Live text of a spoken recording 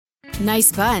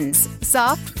Nice buns,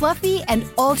 soft, fluffy, and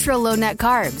ultra-low net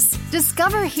carbs.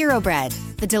 Discover Hero Bread,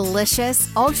 the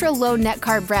delicious, ultra-low net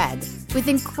carb bread with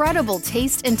incredible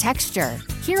taste and texture.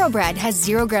 Hero Bread has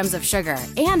 0 grams of sugar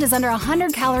and is under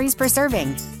 100 calories per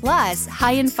serving. Plus,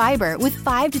 high in fiber with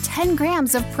 5 to 10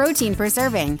 grams of protein per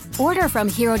serving. Order from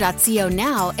hero.co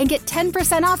now and get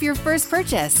 10% off your first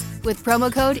purchase with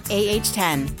promo code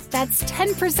AH10. That's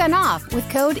 10% off with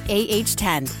code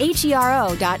AH10.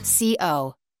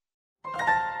 HERO.co.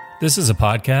 This is a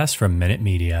podcast from Minute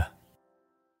Media.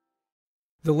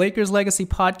 The Lakers Legacy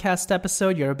podcast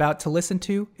episode you're about to listen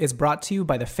to is brought to you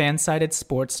by the Fansided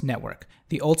Sports Network,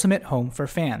 the ultimate home for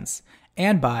fans,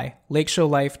 and by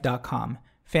LakeshowLife.com,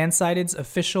 Fansided's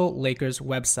official Lakers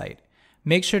website.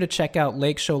 Make sure to check out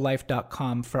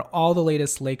LakeshowLife.com for all the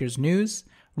latest Lakers news,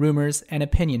 rumors, and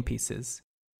opinion pieces.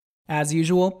 As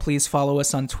usual, please follow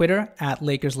us on Twitter at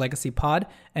Lakers Legacy Pod,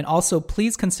 and also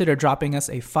please consider dropping us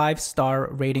a 5-star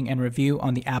rating and review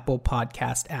on the Apple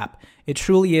Podcast app. It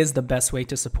truly is the best way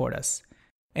to support us.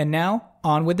 And now,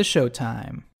 on with the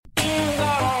showtime.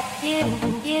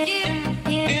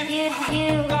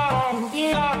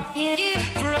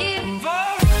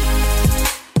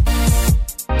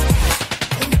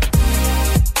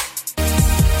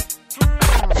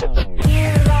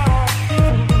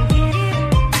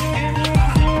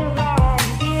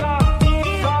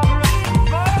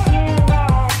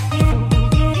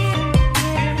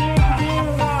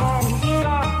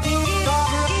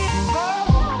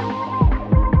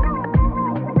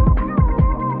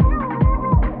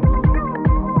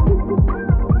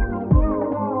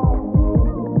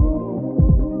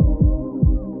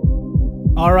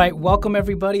 All right, welcome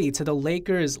everybody to the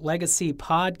Lakers Legacy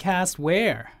podcast,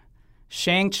 where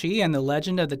Shang-Chi and the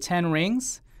Legend of the 10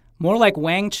 Rings, more like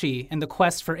Wang-Chi and the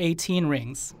Quest for 18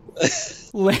 Rings.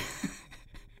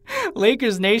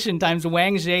 Lakers Nation times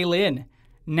Wang Lin.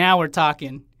 Now we're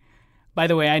talking. By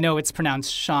the way, I know it's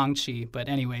pronounced Shang-Chi, but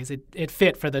anyways, it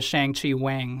fit for the Shang-Chi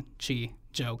Wang-Chi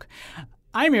joke.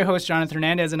 I'm your host, Jonathan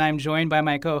Hernandez, and I'm joined by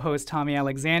my co-host, Tommy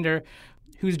Alexander,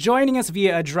 who's joining us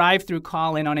via a drive-through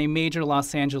call-in on a major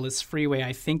Los Angeles freeway.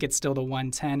 I think it's still the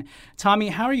 110. Tommy,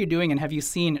 how are you doing, and have you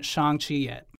seen Shang-Chi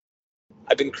yet?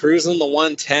 I've been cruising the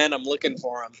 110. I'm looking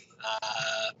for him,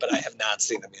 but I have not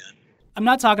seen him yet. I'm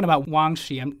not talking about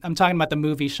Wang-Chi. I'm talking about the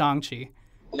movie Shang-Chi.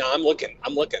 No, I'm looking.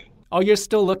 Oh, you're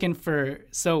still looking for...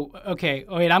 So, okay.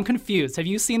 Oh, wait, I'm confused. Have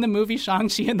you seen the movie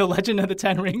Shang-Chi and the Legend of the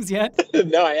 10 Rings yet?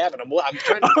 No, I haven't. I'm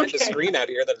trying to find the screen out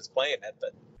here that is playing it,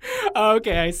 but...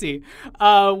 Okay, I see.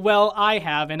 Well, I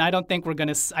have, and I don't think we're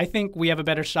going to... I think we have a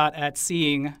better shot at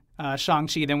seeing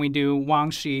Shang-Chi than we do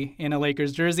Wang-Chi in a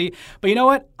Lakers jersey. But you know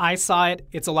what? I saw it.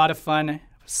 It's a lot of fun.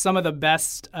 Some of the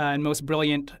best and most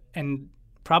brilliant and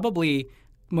probably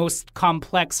most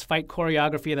complex fight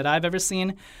choreography that I've ever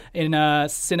seen in a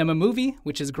cinema movie,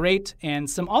 which is great, and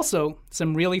some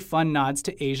really fun nods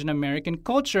to Asian American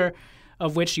culture,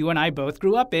 of which you and I both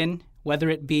grew up in, whether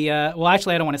it be, well,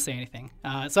 actually, I don't want to say anything,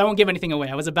 so I won't give anything away.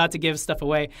 I was about to give stuff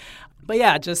away. But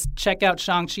yeah, just check out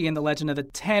Shang-Chi and the Legend of the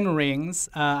 10 Rings.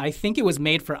 I think it was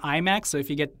made for IMAX, so if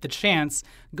you get the chance,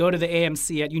 go to the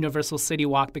AMC at Universal City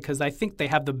Walk, because I think they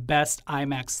have the best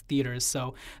IMAX theaters.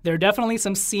 So there are definitely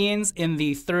some scenes in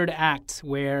the third act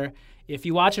where if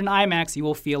you watch an IMAX, you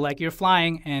will feel like you're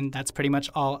flying, and that's pretty much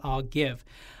all I'll give.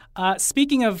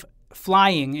 Speaking of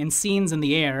flying and scenes in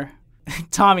the air,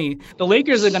 Tommy, the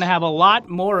Lakers are going to have a lot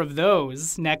more of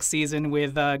those next season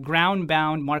with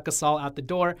ground-bound Marc Gasol out the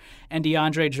door and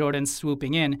Deandre Jordan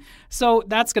swooping in. So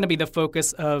that's going to be the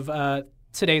focus of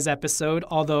today's episode,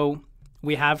 although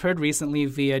we have heard recently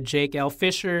via Jake L.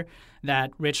 Fisher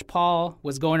that Rich Paul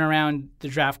was going around the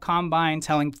draft combine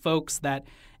telling folks that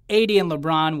AD and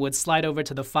LeBron would slide over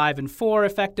to the 5 and 4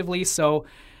 effectively. So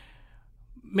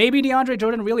maybe DeAndre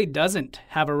Jordan really doesn't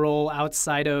have a role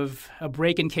outside of a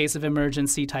break in case of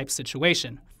emergency type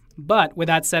situation. But with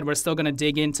that said, we're still going to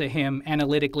dig into him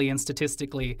analytically and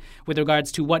statistically with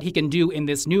regards to what he can do in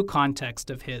this new context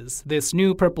of his, this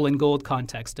new purple and gold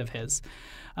context of his.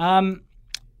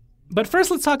 But first,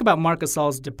 let's talk about Marc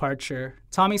Gasol's departure.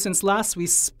 Tommy, since last we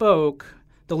spoke,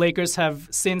 the Lakers have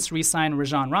since re-signed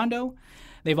Rajon Rondo.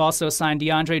 They've also signed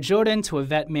DeAndre Jordan to a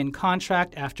vet min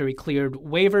contract after he cleared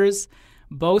waivers.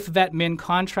 Both vet min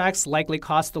contracts likely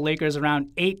cost the Lakers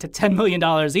around $8 to $10 million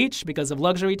each because of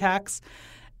luxury tax.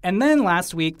 And then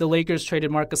last week, the Lakers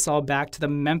traded Marc Gasol back to the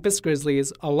Memphis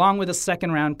Grizzlies along with a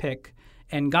second-round pick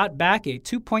and got back a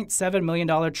 $2.7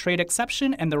 million trade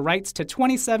exception and the rights to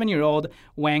 27-year-old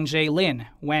Wang Lin,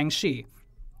 Wang-Chi.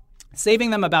 saving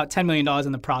them about $10 million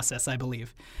in the process, I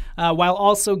believe, while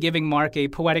also giving Marc a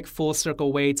poetic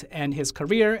full-circle way to end his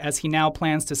career, as he now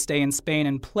plans to stay in Spain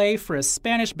and play for a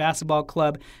Spanish basketball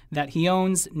club that he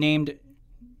owns named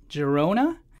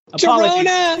Girona?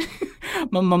 Girona!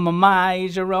 My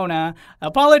Girona.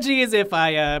 Apologies if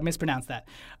I mispronounced that.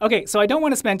 Okay, so I don't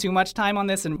want to spend too much time on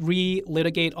this and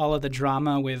re-litigate all of the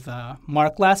drama with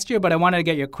Marc last year, but I wanted to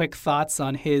get your quick thoughts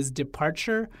on his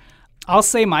departure. I'll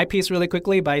say my piece really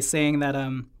quickly by saying that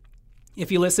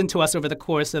if you listen to us over the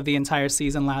course of the entire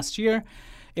season last year,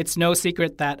 it's no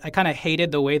secret that I kind of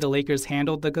hated the way the Lakers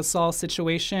handled the Gasol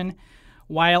situation.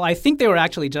 While I think they were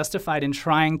actually justified in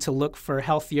trying to look for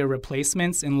healthier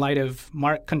replacements in light of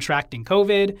Marc contracting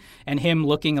COVID and him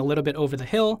looking a little bit over the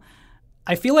hill,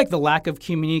 I feel like the lack of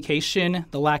communication,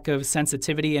 the lack of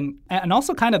sensitivity, and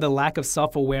also kind of the lack of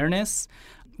self-awareness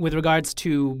with regards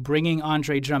to bringing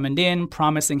Andre Drummond in,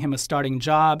 promising him a starting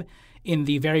job in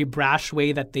the very brash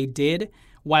way that they did,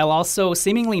 while also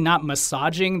seemingly not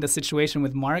massaging the situation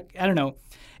with Marc. I don't know.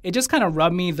 It just kind of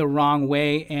rubbed me the wrong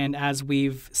way, and as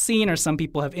we've seen, or some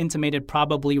people have intimated,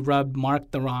 probably rubbed Marc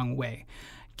the wrong way.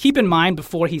 Keep in mind,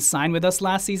 before he signed with us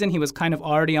last season, he was kind of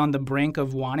already on the brink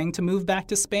of wanting to move back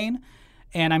to Spain,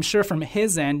 and I'm sure from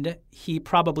his end, he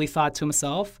probably thought to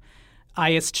himself,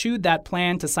 I eschewed that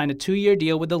plan to sign a 2-year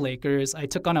deal with the Lakers. I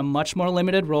took on a much more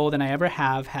limited role than I ever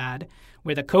have had,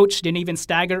 where the coach didn't even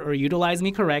stagger or utilize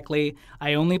me correctly.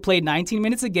 I only played 19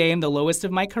 minutes a game, the lowest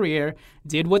of my career,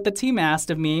 did what the team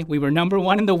asked of me. We were number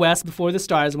 1 in the West before the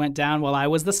Stars went down while I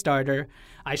was the starter.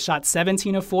 I shot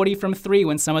 17 of 40 from 3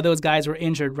 when some of those guys were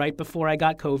injured right before I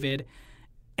got COVID.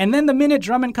 And then the minute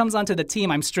Drummond comes onto the team,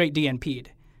 I'm straight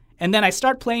DNP'd. And then I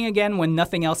start playing again when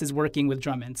nothing else is working with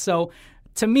Drummond. So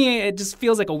to me, it just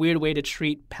feels like a weird way to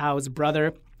treat Pau's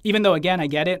brother, even though, again, I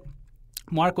get it.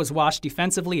 Marc was washed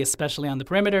defensively, especially on the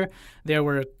perimeter. There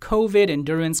were COVID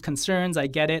endurance concerns. I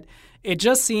get it. It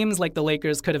just seems like the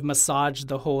Lakers could have massaged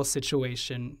the whole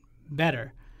situation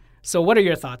better. So what are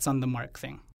your thoughts on the Marc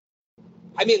thing?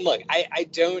 I mean, look, I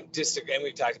don't disagree, and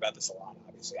we've talked about this a lot,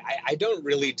 obviously. I don't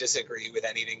really disagree with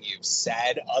anything you've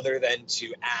said other than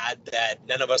to add that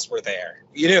none of us were there.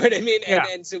 You know what I mean? Yeah.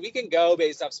 And so we can go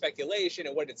based off speculation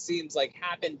and what it seems like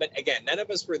happened. But again, none of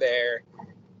us were there.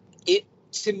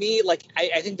 To me, like,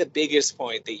 I think the biggest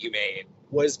point that you made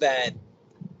was that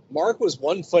Marc was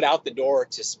 1 foot out the door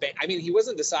to Spain. I mean, he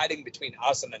wasn't deciding between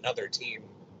us and another team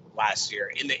last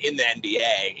year in the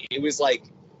NBA. It was like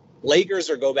Lakers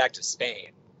or go back to Spain.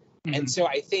 Mm-hmm. And so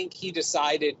I think he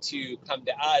decided to come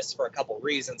to us for a couple of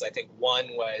reasons. I think one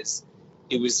was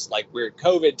it was like weird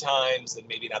COVID times and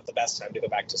maybe not the best time to go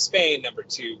back to Spain. Number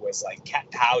 2 was like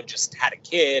Pau just had a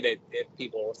kid if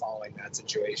people were following that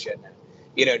situation.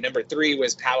 You know, number 3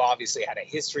 was Pau obviously had a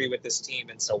history with this team,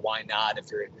 and so why not,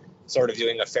 if you're sort of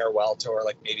doing a farewell tour,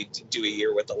 like maybe to do a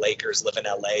year with the Lakers, live in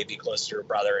LA, be close to your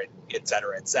brother, et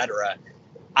cetera, et cetera.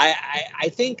 I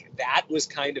think that was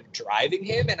kind of driving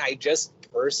him, and I just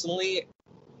personally,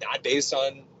 not based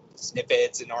on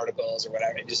snippets and articles or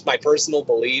whatever, just my personal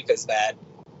belief is that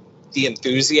the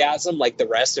enthusiasm, like the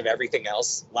rest of everything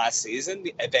else last season,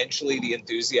 eventually the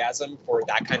enthusiasm for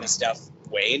that kind of stuff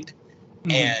waned.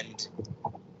 Mm-hmm. And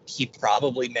he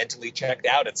probably mentally checked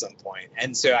out at some point.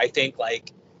 And so I think,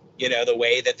 like, you know, the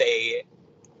way that they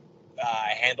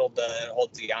handled the whole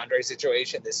Deandre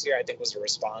situation this year, I think was a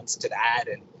response to that.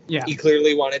 And he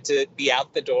clearly wanted to be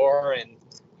out the door. And,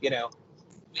 you know,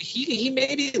 he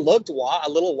maybe looked a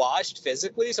little washed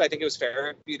physically. So I think it was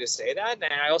fair of you to say that.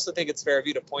 And I also think it's fair of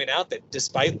you to point out that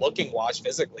despite looking washed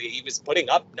physically, he was putting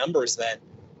up numbers that,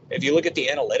 if you look at the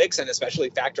analytics, and especially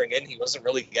factoring in he wasn't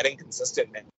really getting consistent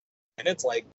minutes,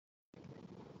 like,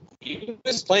 he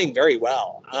was playing very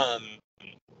well.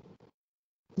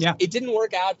 It didn't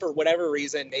work out for whatever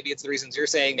reason. Maybe it's the reasons you're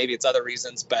saying, maybe it's other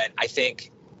reasons, but I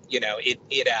think, you know, it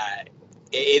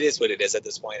is what it is at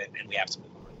this point, and we have to move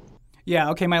on.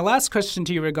 Yeah, okay, my last question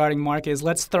to you regarding Marc is,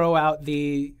 let's throw out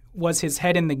was his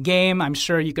head in the game? I'm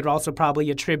sure you could also probably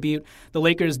attribute the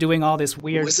Lakers doing all this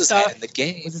weird was stuff. Was his head in the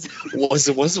game?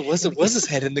 Was his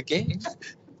head in the game?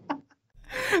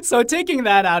 So taking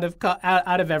that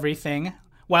out of everything,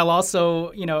 while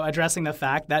also, you know, addressing the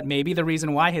fact that maybe the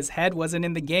reason why his head wasn't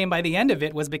in the game by the end of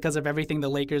it was because of everything the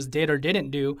Lakers did or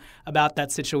didn't do about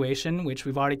that situation, which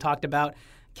we've already talked about.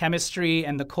 Chemistry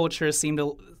and the culture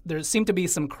there seem to be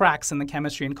some cracks in the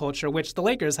chemistry and culture, which the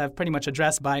Lakers have pretty much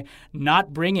addressed by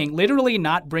literally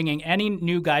not bringing any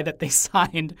new guy that they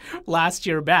signed last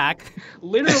year back.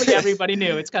 Literally everybody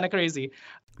knew. It's kind of crazy.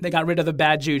 They got rid of the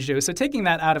bad juju. So taking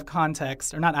that out of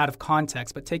context, or not out of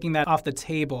context, but taking that off the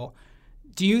table,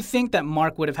 Do you think that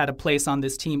Marc would have had a place on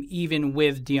this team even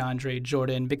with DeAndre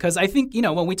Jordan? Because I think,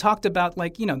 when we talked about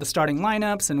the starting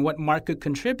lineups and what Marc could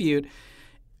contribute,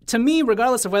 to me,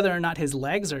 regardless of whether or not his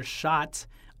legs are shot,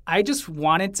 I just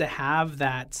wanted to have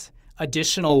that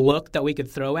additional look that we could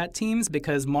throw at teams,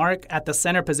 because Marc at the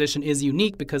center position is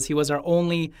unique because he was our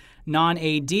only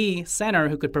non-AD center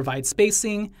who could provide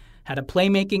spacing, had a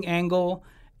playmaking angle,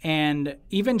 and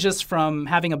even just from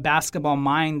having a basketball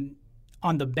mind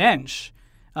on the bench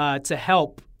to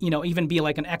help, even be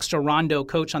like an extra Rondo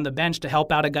coach on the bench to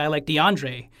help out a guy like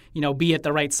DeAndre, be at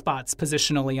the right spots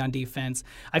positionally on defense.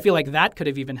 I feel like that could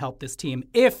have even helped this team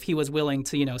if he was willing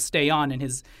to, stay on and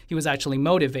he was actually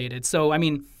motivated. So, I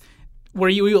mean, were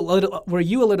you a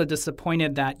little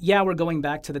disappointed that, we're going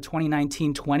back to the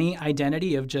 2019-20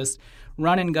 identity of just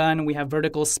run and gun, we have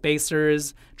vertical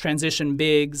spacers, transition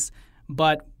bigs,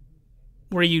 but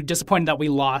were you disappointed that we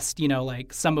lost,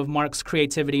 some of Marc's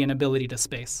creativity and ability to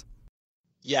space?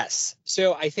 Yes.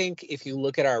 So I think if you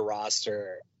look at our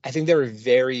roster, I think there are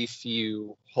very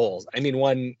few holes. I mean,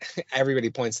 one, everybody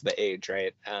points to the age,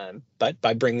 right? But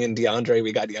by bringing in DeAndre,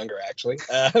 we got younger, actually.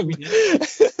 But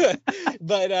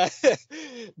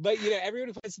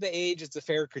everybody points to the age. It's a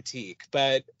fair critique.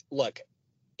 But look,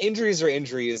 injuries are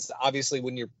injuries. Obviously,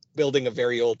 when you're building a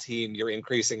very old team, you're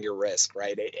increasing your risk,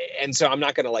 right? And so I'm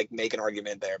not going to make an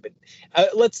argument there, but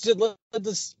let's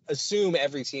assume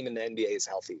every team in the NBA is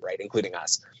healthy, right? Including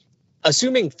us.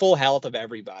 Assuming full health of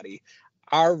everybody,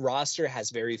 our roster has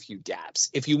very few gaps.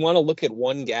 If you want to look at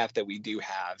one gap that we do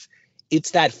have,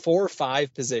 it's that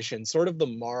 4-5 position, sort of the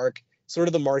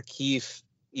Markieff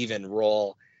even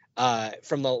role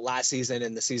from the last season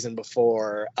and the season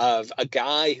before, of a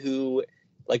guy who,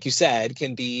 like you said,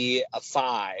 can be a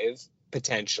 5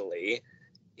 potentially,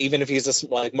 even if he's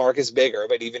Marc is bigger,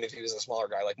 but even if he was a smaller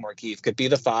guy like Markieff, could be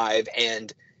the 5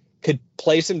 and could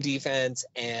play some defense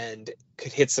and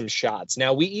could hit some shots.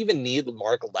 Now, we even need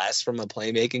Marc less from a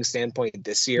playmaking standpoint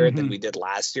this year than we did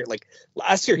last year. Like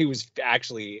last year, he was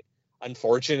actually,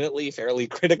 unfortunately, fairly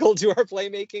critical to our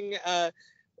playmaking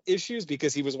issues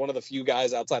because he was one of the few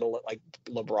guys outside of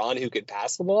LeBron who could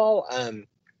pass the ball.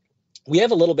 We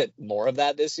have a little bit more of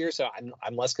that this year, so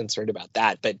I'm less concerned about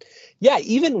that. But yeah,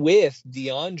 even with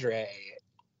DeAndre,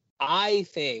 I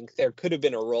think there could have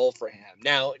been a role for him.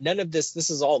 Now, none of this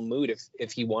is all moot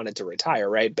if he wanted to retire,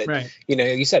 right? But, right.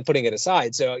 You said putting it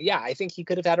aside. So, yeah, I think he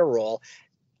could have had a role.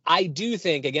 I do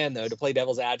think, again, though, to play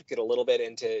devil's advocate a little bit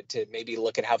and to maybe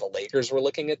look at how the Lakers were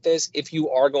looking at this, if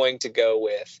you are going to go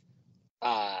with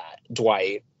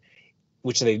Dwight,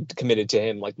 which they committed to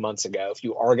him months ago, if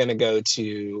you are going to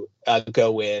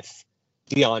go with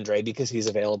DeAndre because he's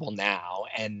available now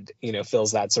and,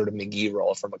 fills that sort of McGee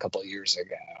role from a couple of years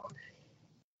ago.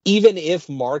 Even if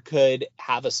Marc could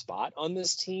have a spot on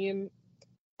this team,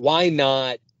 why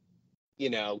not,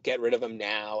 get rid of him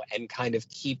now and kind of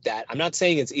keep that? I'm not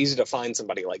saying it's easy to find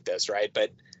somebody like this, right?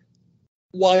 But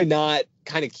why not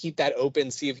kind of keep that open,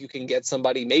 see if you can get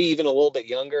somebody maybe even a little bit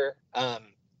younger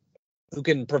who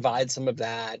can provide some of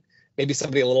that, maybe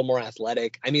somebody a little more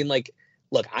athletic. I mean, look,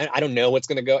 I don't know what's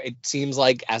going to go. It seems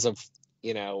like as of,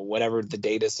 whatever the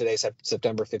date is today,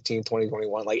 September 15th,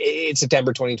 2021, it's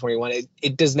September 2021.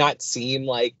 It does not seem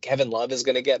like Kevin Love is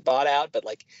going to get bought out, but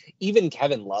even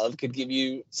Kevin Love could give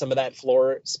you some of that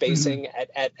floor spacing at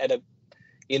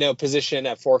a, position,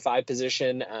 at 4-5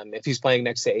 position, if he's playing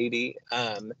next to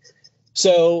AD.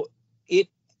 So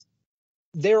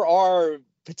there are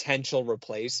potential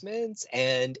replacements,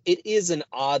 and it is an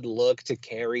odd look to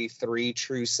carry 3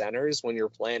 true centers when you're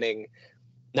planning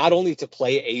not only to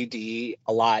play AD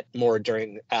a lot more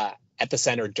during at the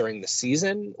center during the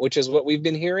season, which is what we've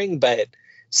been hearing, but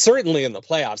certainly in the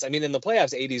playoffs. I mean, in the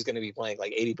playoffs, AD is going to be playing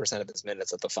 80% of his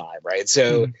minutes at the 5, right?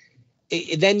 So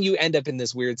then you end up in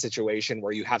this weird situation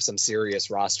where you have some serious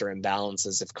roster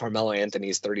imbalances. If Carmelo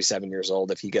Anthony's 37 years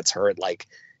old, if he gets hurt,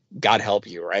 God help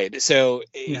you, right? So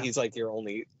he's your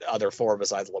only other 4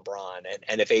 besides LeBron.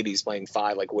 And if AD's playing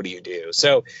 5, what do you do?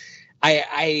 So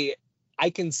I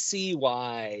can see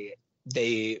why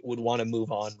they would want to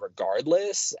move on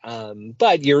regardless.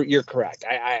 But you're correct.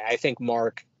 I think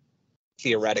Marc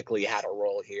theoretically had a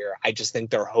role here. I just think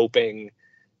they're hoping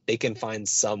they can find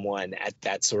someone at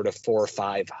that sort of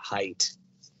 4-5 height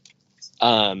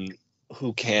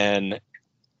who can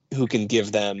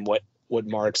give them what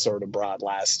Marc sort of brought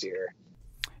last year.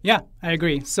 Yeah, I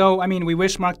agree. So, I mean, we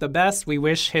wish Marc the best. We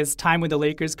wish his time with the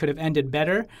Lakers could have ended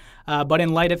better. But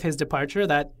in light of his departure,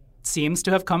 that seems to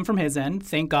have come from his end.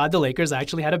 Thank God the Lakers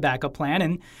actually had a backup plan.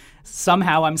 And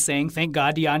somehow I'm saying thank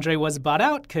God DeAndre was bought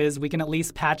out because we can at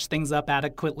least patch things up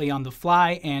adequately on the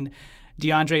fly. And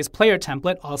DeAndre's player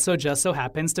template also just so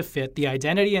happens to fit the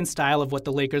identity and style of what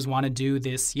the Lakers want to do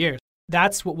this year.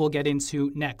 That's what we'll get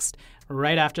into next,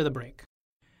 right after the break.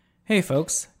 Hey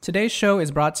folks, today's show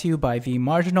is brought to you by the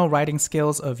marginal writing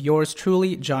skills of yours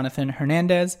truly, Jonathan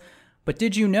Hernandez. But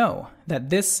did you know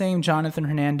that this same Jonathan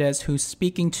Hernandez who's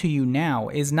speaking to you now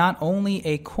is not only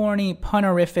a corny,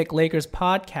 punerific Lakers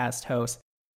podcast host,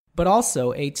 but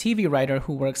also a TV writer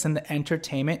who works in the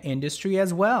entertainment industry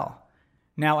as well?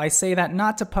 Now, I say that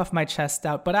not to puff my chest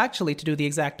out, but actually to do the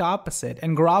exact opposite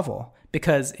and grovel.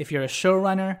 Because if you're a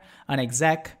showrunner, an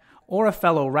exec, or a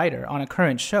fellow writer on a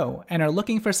current show and are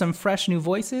looking for some fresh new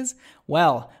voices,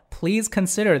 well, please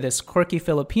consider this quirky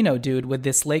Filipino dude with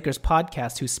this Lakers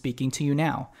podcast who's speaking to you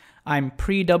now. I'm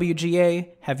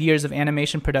pre-WGA, have years of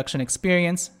animation production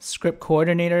experience, script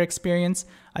coordinator experience.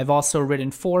 I've also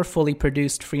written 4 fully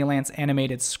produced freelance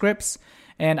animated scripts,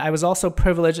 and I was also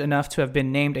privileged enough to have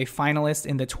been named a finalist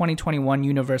in the 2021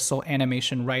 Universal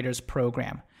Animation Writers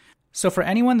Program. So for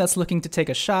anyone that's looking to take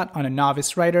a shot on a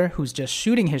novice writer who's just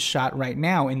shooting his shot right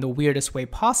now in the weirdest way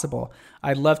possible,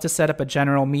 I'd love to set up a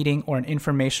general meeting or an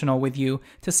informational with you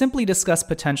to simply discuss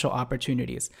potential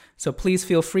opportunities. So please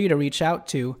feel free to reach out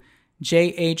to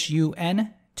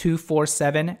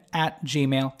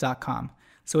jhun247@gmail.com.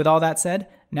 So with all that said,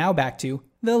 now back to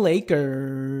the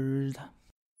Lakers.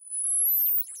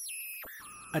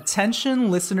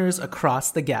 Attention listeners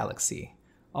across the galaxy.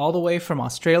 All the way from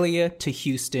Australia to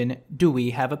Houston, do we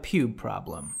have a pube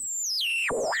problem?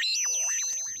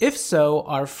 If so,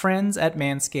 our friends at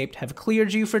Manscaped have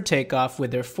cleared you for takeoff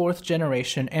with their 4th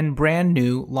generation and brand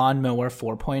new Lawnmower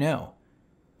 4.0.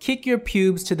 Kick your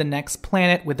pubes to the next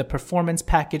planet with the Performance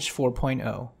Package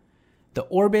 4.0. The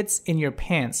orbits in your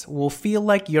pants will feel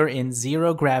like you're in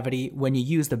zero gravity when you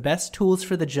use the best tools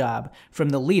for the job from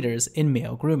the leaders in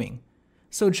male grooming.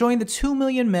 So join the 2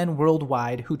 million men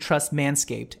worldwide who trust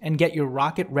Manscaped and get your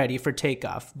rocket ready for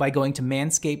takeoff by going to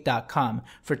manscaped.com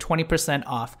for 20%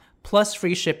 off plus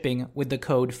free shipping with the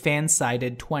code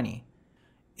FANSIDED20.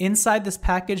 Inside this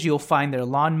package, you'll find their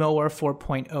Lawnmower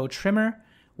 4.0 trimmer,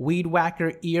 Weed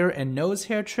Whacker ear and nose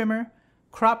hair trimmer,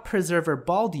 Crop Preserver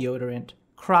ball deodorant,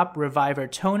 Crop Reviver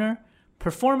toner,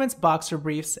 performance boxer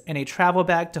briefs, and a travel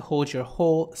bag to hold your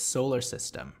whole solar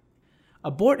system.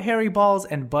 Abort hairy balls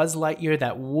and Buzz Lightyear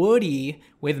that Woody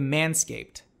with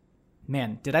Manscaped.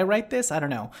 Man, did I write this? I don't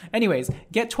know. Anyways,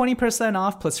 get 20%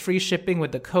 off plus free shipping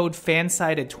with the code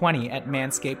FANSIDED20 at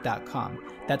manscaped.com.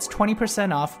 That's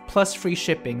 20% off plus free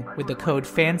shipping with the code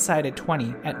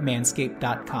FANSIDED20 at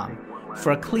manscaped.com.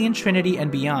 For a clean trinity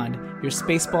and beyond, your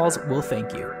spaceballs will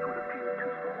thank you.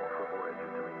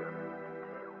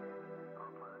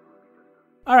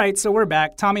 All right, so we're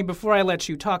back. Tommy, before I let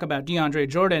you talk about DeAndre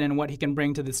Jordan and what he can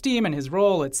bring to this team and his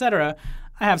role, etc.,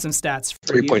 I have some stats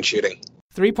for you. 3-point shooting.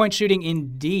 3-point shooting,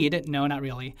 indeed. No, not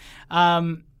really.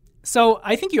 So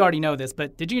I think you already know this,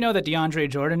 but did you know that DeAndre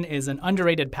Jordan is an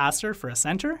underrated passer for a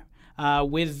center?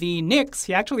 With the Knicks,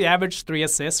 he actually averaged 3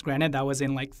 assists. Granted, that was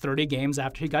in like 30 games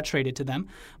after he got traded to them,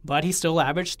 but he still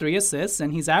averaged 3 assists,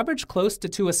 and he's averaged close to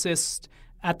 2 assists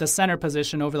at the center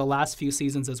position over the last few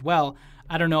seasons as well.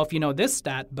 I don't know if you know this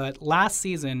stat, but last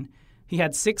season he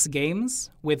had 6 games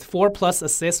with 4+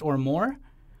 assists or more.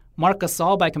 Marc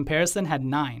Gasol, by comparison, had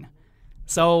 9.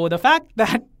 So the fact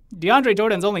that DeAndre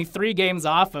Jordan's only 3 games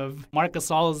off of Marc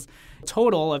Gasol's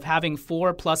total of having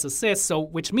 4+ assists, so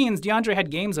which means DeAndre had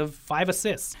games of 5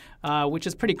 assists, which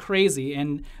is pretty crazy.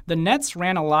 And the Nets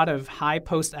ran a lot of high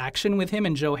post action with him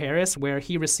and Joe Harris, where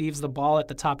he receives the ball at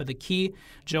the top of the key.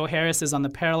 Joe Harris is on the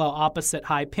parallel opposite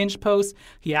high pinch post.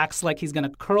 He acts like he's going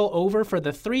to curl over for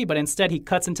the 3, but instead he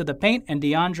cuts into the paint, and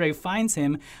DeAndre finds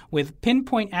him with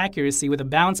pinpoint accuracy with a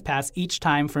bounce pass each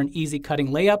time for an easy cutting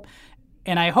layup.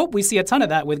 And I hope we see a ton of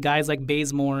that with guys like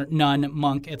Bazemore, Nunn,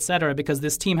 Monk, etc., because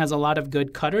this team has a lot of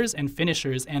good cutters and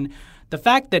finishers. And the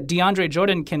fact that DeAndre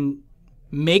Jordan can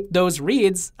make those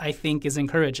reads, I think, is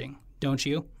encouraging. Don't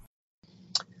you?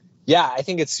 Yeah, I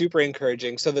think it's super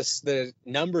encouraging. So the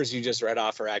numbers you just read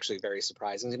off are actually very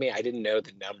surprising to me. I didn't know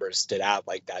the numbers stood out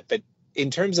like that. But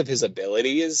in terms of his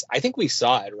abilities, I think we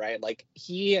saw it, right? Like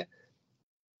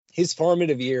his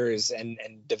formative years and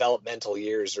developmental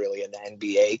years really in the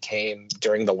NBA came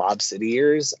during the Lob City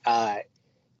years.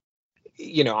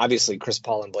 Obviously Chris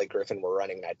Paul and Blake Griffin were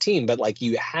running that team, but like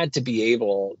you had to be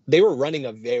able, they were running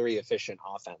a very efficient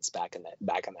offense back in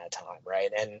that time.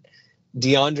 Right. And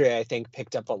DeAndre, I think,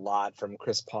 picked up a lot from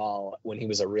Chris Paul when he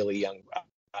was a really young,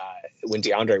 when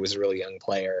DeAndre was a really young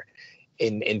player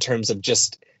in terms of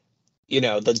just, the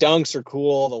dunks are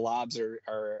cool. The lobs are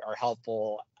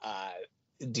helpful.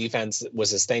 Defense was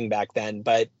his thing back then,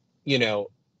 but you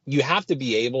you have to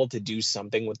be able to do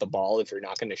something with the ball if you're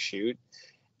not going to shoot.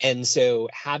 And so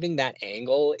having that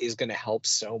angle is going to help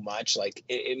so much. Like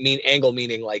angle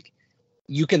meaning like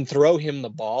you can throw him the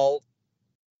ball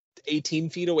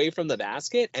 18 feet away from the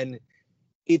basket and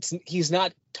he's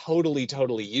not totally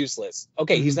useless.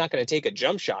 Okay. He's not going to take a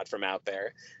jump shot from out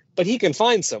there, but he can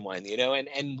find someone,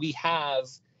 and we have,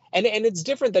 and it's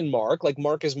different than Marc. Like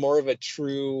Marc is more of a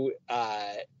true,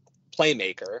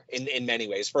 playmaker in many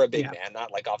ways for a big man,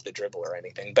 not like off the dribble or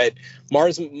anything, but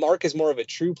Marc is more of a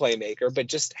true playmaker, but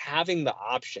just having the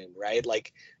option, right?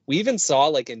 Like we even saw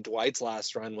like in Dwight's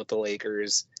last run with the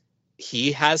Lakers,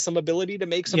 he has some ability to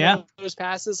make some of those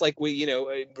passes. Like we,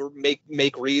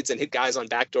 make reads and hit guys on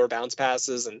backdoor bounce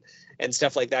passes and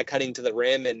stuff like that, cutting to the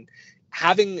rim, and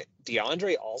having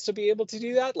Deandre also be able to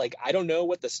do that. Like, I don't know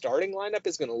what the starting lineup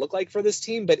is going to look like for this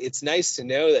team, but it's nice to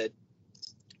know that,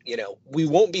 we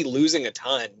won't be losing a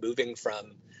ton moving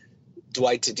from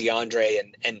Dwight to Deandre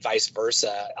and vice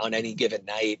versa on any given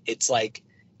night. It's like,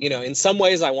 in some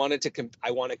ways I want to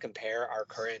compare our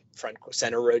current front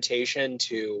center rotation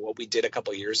to what we did a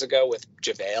couple years ago with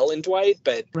JaVale and Dwight.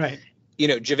 But, right.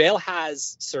 JaVale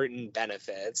has certain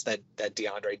benefits that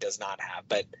Deandre does not have.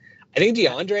 But I think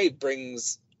Deandre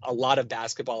brings a lot of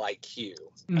basketball IQ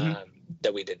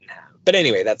that we didn't have. But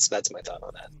anyway, that's my thought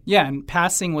on that. Yeah, and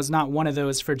passing was not one of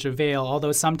those for JaVale,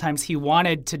 although sometimes he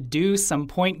wanted to do some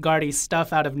point guardy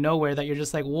stuff out of nowhere that you're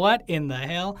just like, what in the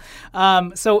hell?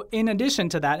 So in addition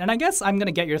to that, and I guess I'm going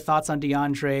to get your thoughts on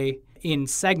Deandre in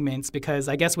segments, because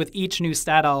I guess with each new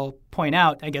stat I'll point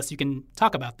out, I guess you can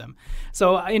talk about them.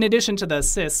 So in addition to the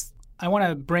assists, I want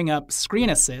to bring up screen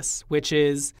assists, which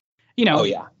is,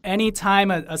 anytime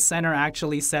a center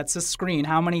actually sets a screen,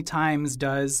 how many times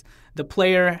does the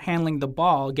player handling the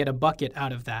ball get a bucket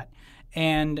out of that?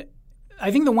 And I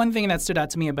think the one thing that stood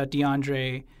out to me about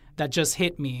Deandre that just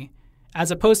hit me, as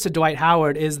opposed to Dwight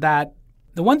Howard, is that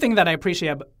the one thing that I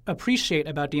appreciate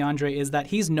about Deandre is that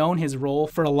he's known his role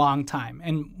for a long time.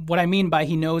 And what I mean by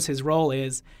he knows his role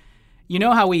is,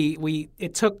 how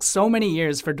it took so many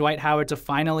years for Dwight Howard to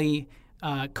finally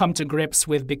come to grips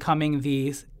with becoming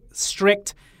the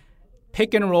strict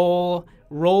pick and roll,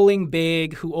 rolling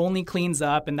big who only cleans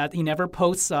up, and that he never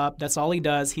posts up. That's all he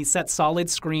does. He sets solid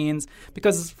screens,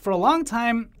 because for a long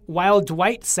time, while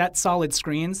Dwight set solid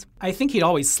screens, I think he'd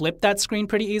always slip that screen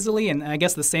pretty easily, and I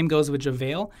guess the same goes with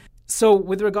JaVale. So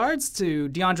with regards to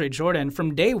DeAndre Jordan,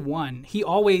 from day one, he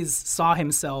always saw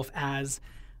himself as,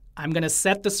 I'm going to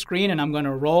set the screen and I'm going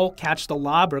to roll, catch the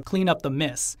lob, or clean up the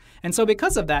miss. And so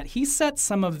because of that, he set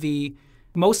some of the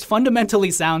most fundamentally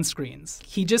sound screens.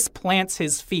 He just plants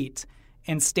his feet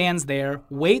and stands there,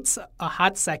 waits a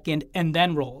hot second, and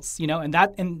then rolls,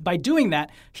 and by doing that,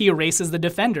 he erases the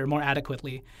defender more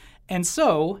adequately. And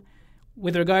so,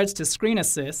 with regards to screen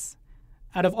assists,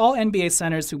 out of all NBA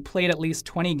centers who played at least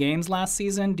 20 games last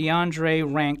season, DeAndre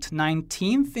ranked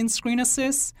 19th in screen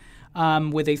assists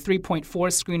with a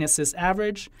 3.4 screen assist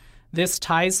average. This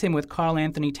ties him with Karl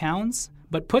Anthony Towns,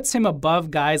 but puts him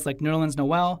above guys like Nerlens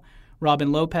Noel,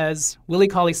 Robin Lopez, Willie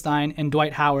Cauley-Stein, and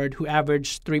Dwight Howard, who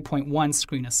averaged 3.1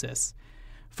 screen assists.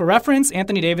 For reference,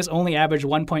 Anthony Davis only averaged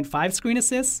 1.5 screen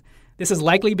assists. This is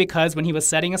likely because when he was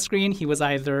setting a screen, he was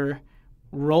either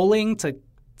rolling to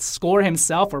score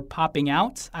himself or popping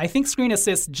out. I think screen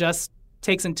assists just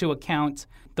takes into account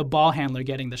the ball handler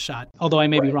getting the shot, although I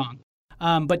may be wrong.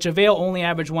 But JaVale only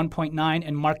averaged 1.9,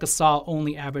 and Marc Gasol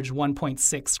only averaged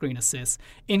 1.6 screen assists,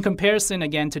 in comparison,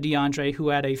 again, to DeAndre, who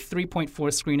had a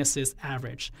 3.4 screen assist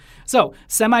average. So,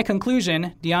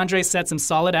 semi-conclusion, DeAndre sets some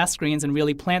solid-ass screens and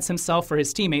really plants himself for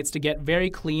his teammates to get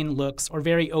very clean looks or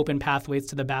very open pathways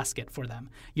to the basket for them.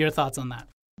 Your thoughts on that?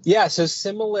 Yeah, so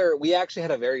similar. We actually had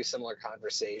a very similar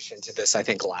conversation to this, I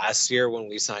think, last year when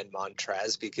we signed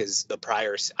Montrez, because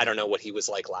I don't know what he was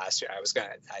like last year.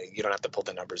 You don't have to pull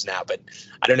the numbers now, but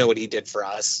I don't know what he did for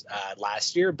us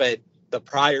last year. But the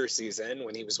prior season,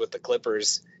 when he was with the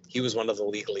Clippers, he was one of the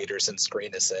league leaders in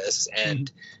screen assists.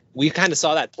 And we kind of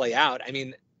saw that play out. I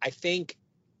mean, I think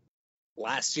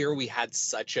last year we had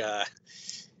such a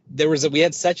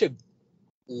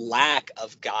lack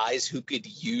of guys who could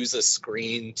use a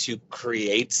screen to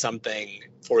create something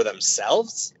for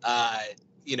themselves,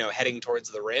 heading towards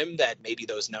the rim, that maybe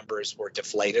those numbers were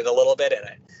deflated a little bit. And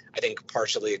I think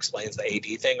partially explains the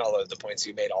AD thing, although the points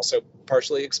you made also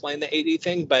partially explain the AD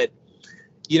thing. But,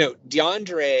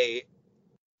 DeAndre,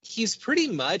 he's pretty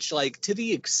much like, to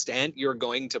the extent you're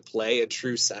going to play a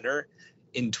true center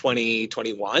in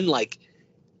 2021, like,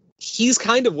 he's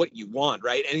kind of what you want,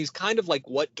 right? And he's kind of like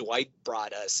what Dwight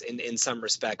brought us in some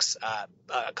respects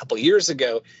a couple years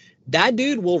ago. That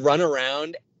dude will run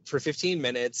around for 15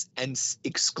 minutes and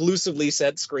exclusively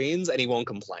set screens, and he won't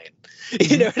complain.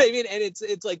 You know what I mean? And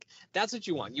it's like, that's what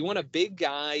you want. You want a big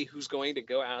guy who's going to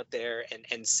go out there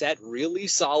and set really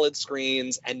solid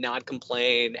screens and not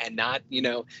complain, and not,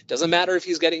 doesn't matter if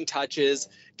he's getting touches,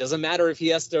 doesn't matter if he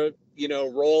has to,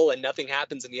 roll and nothing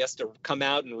happens and he has to come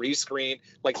out and rescreen.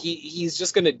 Like he's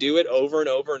just going to do it over and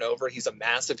over and over. He's a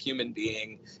massive human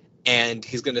being, and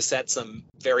he's going to set some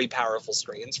very powerful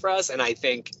screens for us. And I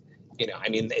think,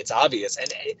 it's obvious.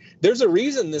 And there's a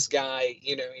reason this guy,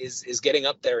 is getting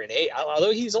up there in age.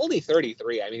 Although he's only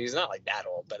 33. I mean, he's not like that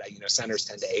old, but, centers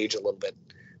tend to age a little bit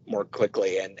more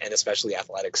quickly, and especially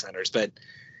athletic centers. But,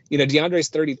 Deandre's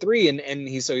 33, and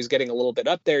he's getting a little bit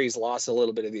up there. He's lost a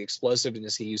little bit of the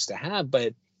explosiveness he used to have.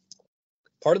 But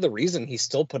part of the reason he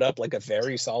still put up like a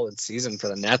very solid season for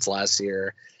the Nets last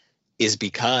year is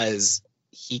because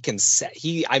he can set,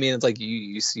 it's like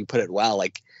you put it well,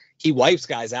 like, he wipes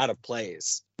guys out of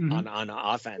plays on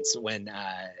offense when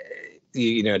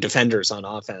defenders on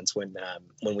offense when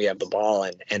we have the ball,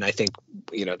 and I think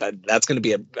that's going to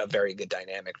be a very good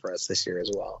dynamic for us this year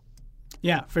as well.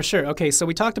 Yeah, for sure. Okay, so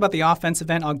we talked about the offensive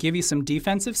end. I'll give you some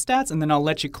defensive stats, and then I'll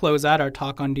let you close out our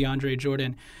talk on DeAndre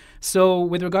Jordan. So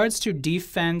with regards to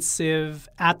defensive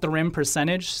at the rim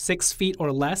percentage, 6 feet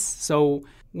or less. So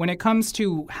when it comes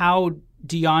to how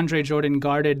DeAndre Jordan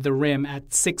guarded the rim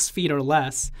at 6 feet or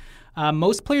less,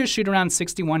 most players shoot around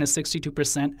 61 to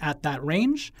 62% at that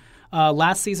range.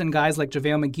 Last season, guys like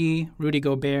JaVale McGee, Rudy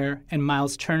Gobert, and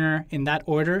Miles Turner, in that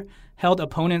order, held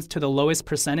opponents to the lowest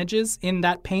percentages in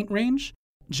that paint range.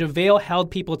 JaVale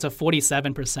held people to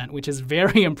 47%, which is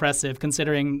very impressive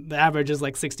considering the average is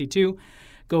like 62.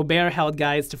 Gobert held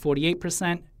guys to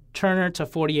 48%, Turner to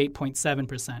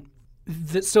 48.7%.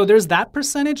 So there's that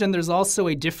percentage, and there's also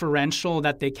a differential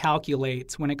that they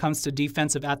calculate when it comes to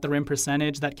defensive at the rim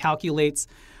percentage that calculates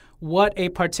what a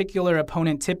particular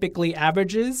opponent typically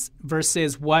averages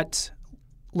versus what,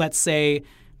 let's say,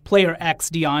 player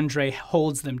X DeAndre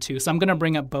holds them to. So I'm going to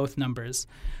bring up both numbers.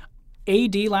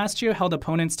 AD last year held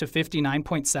opponents to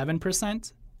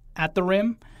 59.7% at the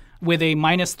rim with a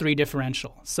 -3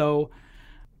 differential. So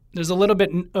there's a little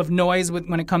bit of noise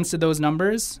when it comes to those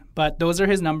numbers, but those are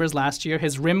his numbers last year.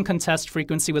 His rim contest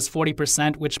frequency was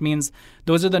 40%, which means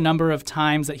those are the number of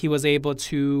times that he was able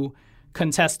to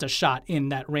contest a shot in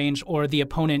that range, or the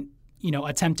opponent,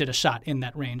 attempted a shot in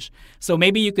that range. So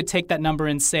maybe you could take that number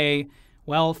and say,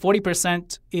 well,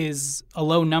 40% is a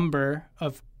low number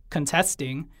of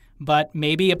contesting, but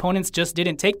maybe opponents just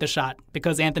didn't take the shot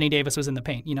because Anthony Davis was in the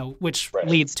paint, which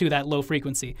leads to that low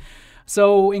frequency.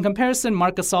 So in comparison,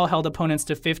 Marc Gasol held opponents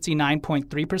to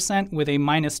 59.3% with a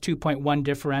 -2.1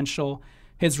 differential.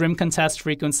 His rim contest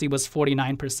frequency was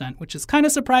 49%, which is kind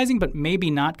of surprising, but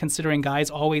maybe not, considering guys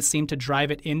always seem to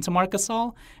drive it into Marc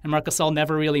Gasol, and Marc Gasol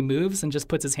never really moves and just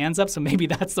puts his hands up, so maybe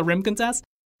that's the rim contest.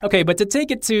 Okay, but to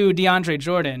take it to DeAndre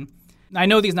Jordan, I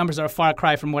know these numbers are a far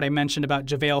cry from what I mentioned about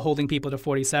JaVale holding people to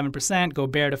 47%,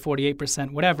 Gobert to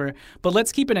 48%, whatever. But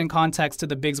let's keep it in context to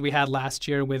the bigs we had last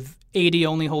year, with AD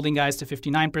only holding guys to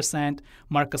 59%,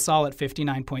 Marc Gasol at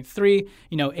 59.3%.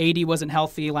 AD wasn't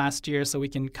healthy last year, so we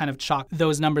can kind of chalk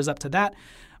those numbers up to that.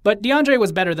 But DeAndre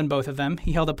was better than both of them.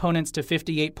 He held opponents to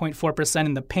 58.4%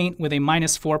 in the paint with a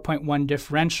 -4.1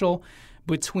 differential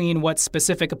between what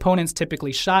specific opponents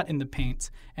typically shot in the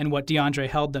paint and what DeAndre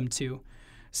held them to.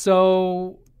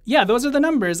 So, yeah, those are the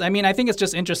numbers. I mean, I think it's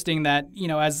just interesting that,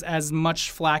 as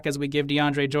much flack as we give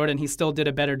DeAndre Jordan, he still did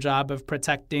a better job of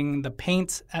protecting the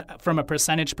paint from a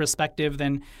percentage perspective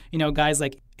than, guys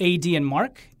like AD and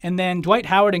Marc. And then Dwight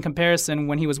Howard, in comparison,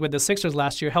 when he was with the Sixers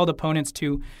last year, held opponents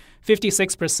to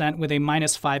 56% with a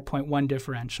 -5.1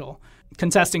 differential,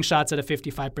 contesting shots at a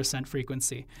 55%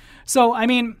 frequency. So, I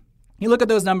mean, you look at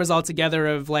those numbers all together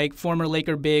of like former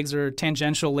Laker bigs or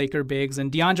tangential Laker bigs,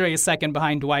 and DeAndre is second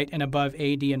behind Dwight and above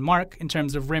AD and Marc in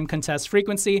terms of rim contest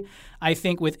frequency. I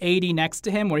think with AD next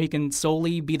to him, where he can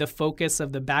solely be the focus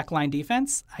of the backline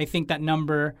defense, I think that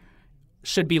number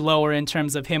should be lower in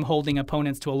terms of him holding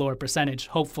opponents to a lower percentage,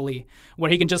 hopefully, where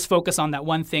he can just focus on that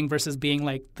one thing versus being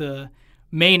like the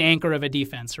main anchor of a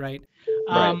defense, right?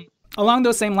 Along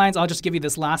those same lines, I'll just give you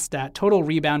this last stat, total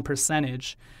rebound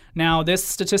percentage. Now, this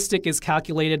statistic is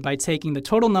calculated by taking the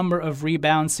total number of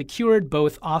rebounds secured,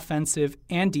 both offensive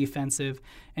and defensive,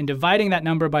 and dividing that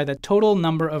number by the total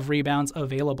number of rebounds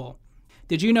available.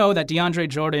 Did you know that DeAndre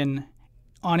Jordan,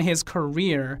 on his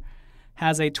career,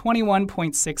 has a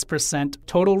 21.6%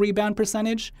 total rebound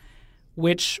percentage,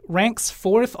 which ranks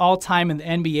 4th all-time in the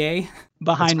NBA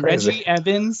behind Reggie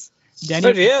Evans.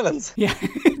 Reggie Evans.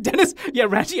 Yeah,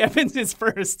 Reggie Evans is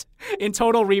first in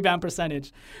total rebound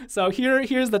percentage. So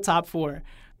here's the top 4.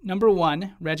 number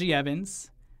 1, Reggie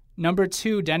Evans. Number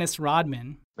 2, Dennis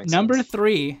Rodman. Makes Number sense.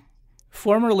 3,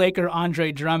 former Laker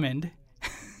Andre Drummond.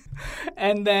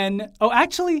 And then,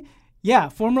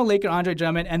 former Laker Andre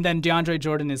Drummond, and then DeAndre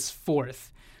Jordan is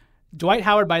 4th. Dwight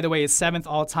Howard, by the way, is 7th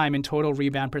all-time in total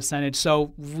rebound percentage.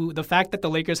 So the fact that the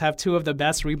Lakers have 2 of the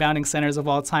best rebounding centers of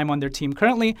all time on their team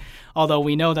currently, although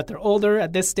we know that they're older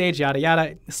at this stage, yada,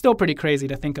 yada, it's still pretty crazy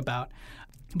to think about.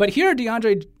 But here are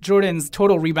DeAndre Jordan's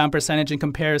total rebound percentage in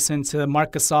comparison to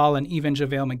Marc Gasol and even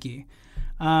JaVale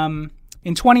McGee.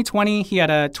 In 2020, he had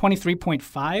a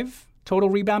 23.5 total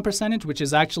rebound percentage, which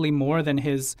is actually more than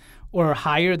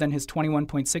higher than his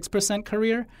 21.6%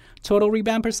 career total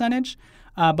rebound percentage.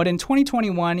 But in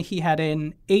 2021, he had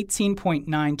an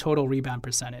 18.9 total rebound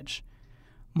percentage.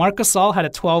 Marc Gasol had a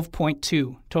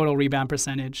 12.2 total rebound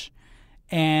percentage.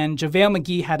 And JaVale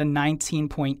McGee had a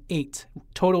 19.8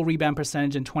 total rebound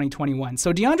percentage in 2021.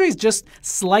 So DeAndre's just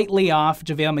slightly off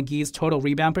JaVale McGee's total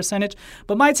rebound percentage.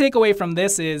 But my takeaway from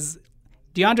this is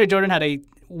DeAndre Jordan had a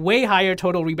way higher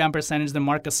total rebound percentage than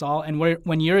Marc Gasol. And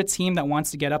when you're a team that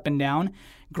wants to get up and down,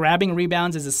 grabbing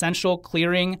rebounds is essential.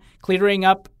 Clearing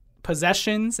up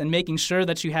possessions and making sure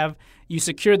that you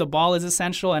secure the ball is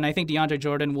essential, and I think DeAndre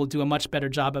Jordan will do a much better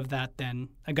job of that than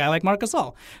a guy like Marc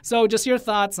Gasol. So just your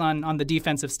thoughts on the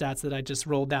defensive stats that I just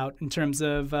rolled out in terms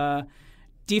of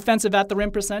defensive at the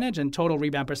rim percentage and total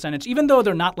rebound percentage. Even though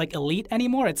they're not like elite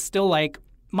anymore, it's still like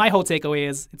my whole takeaway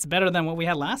is it's better than what we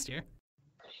had last year.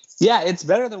 Yeah, it's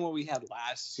better than what we had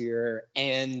last year.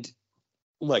 And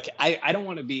look, I don't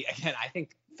want to be, again, I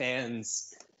think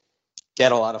fans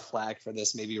get a lot of flack for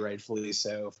this, maybe rightfully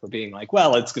so, for being like,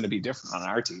 well, it's going to be different on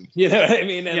our team. You know what I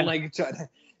mean? And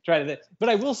try to, but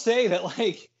I will say that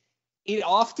like, it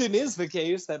often is the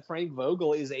case that Frank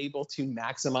Vogel is able to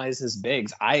maximize his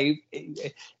bigs.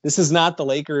 This is not the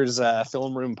Lakers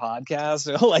film room podcast.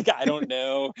 So like, I don't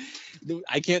know.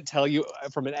 I can't tell you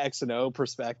from an X and O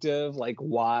perspective, like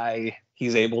why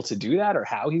he's able to do that or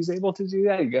how he's able to do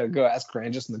that. You got to go ask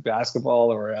Cranjus in the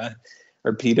basketball or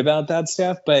Pete about that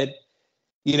stuff. But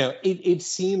you know, it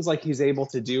seems like he's able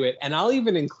to do it. And I'll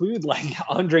even include like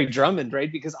Andre Drummond,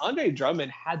 right? Because Andre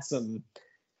Drummond had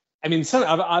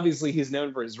obviously he's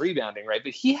known for his rebounding, right?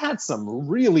 But he had some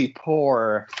really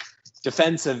poor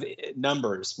defensive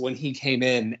numbers when he came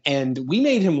in, and we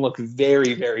made him look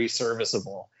very, very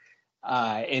serviceable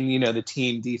in, you know, the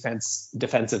team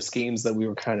defensive schemes that we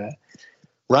were kind of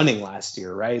running last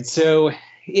year, right? So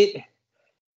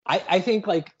I think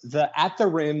like the at the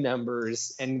rim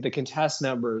numbers and the contest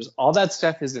numbers, all that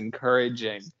stuff is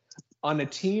encouraging on a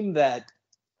team that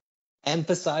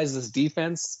emphasizes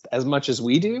defense as much as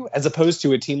we do, as opposed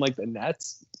to a team like the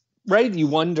Nets, right? You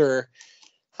wonder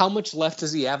how much left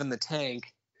does he have in the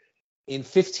tank in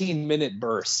 15-minute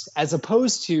bursts, as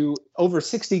opposed to over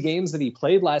 60 games that he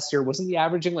played last year. Wasn't he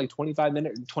averaging like 20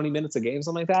 minutes a game,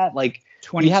 something like that? Like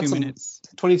 22 minutes.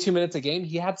 22 minutes a game.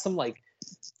 He had some like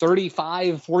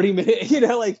 35, 40 minute, you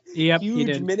know, like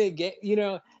huge minute game, you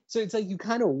know. So it's like you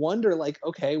kind of wonder like,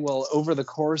 okay, well, over the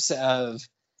course of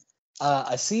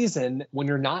a season, when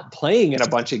you're not playing in a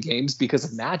bunch of games because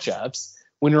of matchups,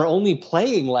 when you're only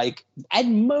playing like at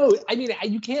most, I mean,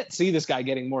 you can't see this guy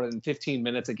getting more than 15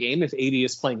 minutes a game if AD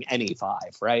is playing any 5,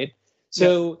 right?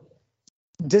 So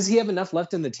does he have enough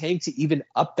left in the tank to even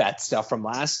up that stuff from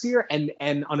last year?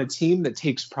 And on a team that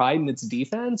takes pride in its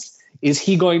defense, is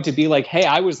he going to be like, hey,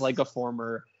 I was like a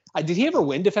former, did he ever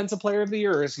win Defensive Player of the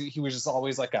Year, or is he was just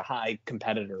always like a high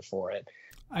competitor for it?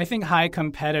 I think high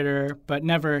competitor, but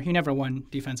he never won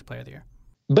Defensive Player of the Year.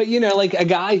 But, you know, like a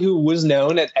guy who was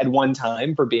known at one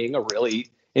time for being a really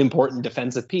important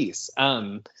defensive piece.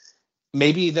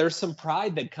 Maybe there's some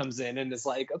pride that comes in and is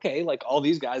like, okay, like all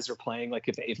these guys are playing. Like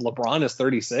if LeBron is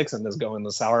 36 and is going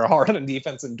this hard on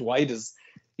defense, and Dwight is,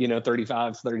 you know,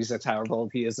 35, 36, however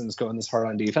old he is, and is going this hard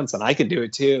on defense, and I could do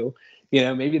it too. You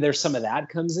know, maybe there's some of that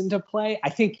comes into play. I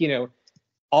think, you know,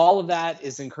 all of that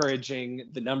is encouraging.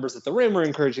 The numbers at the rim are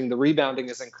encouraging. The rebounding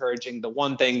is encouraging. The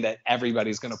one thing that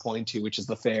everybody's going to point to, which is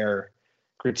the fair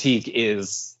critique,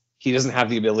 is he doesn't have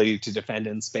the ability to defend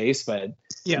in space, but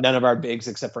none of our bigs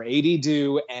except for AD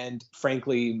do. And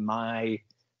frankly, my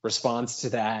response to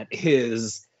that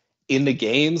is in the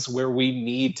games where we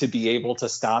need to be able to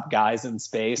stop guys in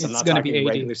space. I'm not talking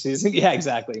regular season. Yeah,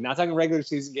 exactly. Not talking regular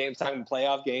season games, talking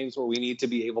playoff games where we need to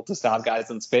be able to stop guys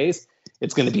in space.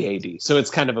 It's going to be AD. So it's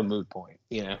kind of a moot point,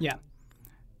 you know? Yeah,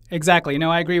 exactly.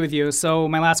 No, I agree with you. So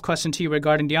my last question to you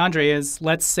regarding DeAndre is,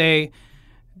 let's say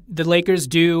the Lakers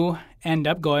do end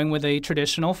up going with a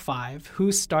traditional 5,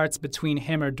 who starts between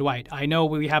him or Dwight? I know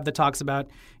we have the talks about,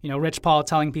 Rich Paul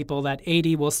telling people that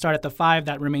AD will start at the 5.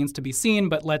 That remains to be seen.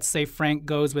 But let's say Frank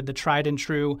goes with the tried and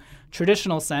true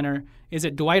traditional center. Is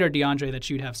it Dwight or DeAndre that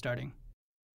you'd have starting?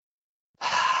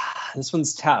 This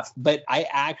one's tough, but I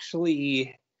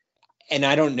actually, and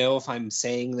I don't know if I'm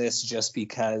saying this just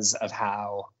because of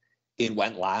how it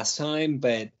went last time,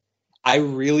 but I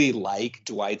really like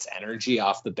Dwight's energy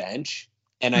off the bench.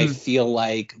 And I feel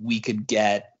like we could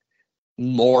get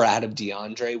more out of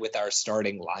DeAndre with our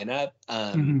starting lineup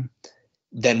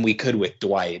than we could with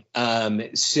Dwight.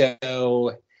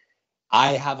 So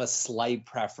I have a slight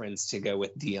preference to go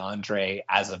with DeAndre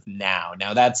as of now.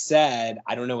 Now, that said,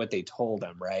 I don't know what they told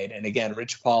him, right? And again,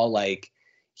 Rich Paul, like,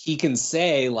 he can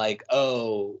say, like,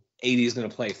 oh, AD is going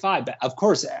to play 5. But of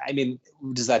course, I mean,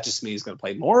 does that just mean he's going to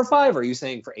play more 5? Or are you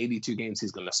saying for 82 games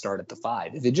he's going to start at the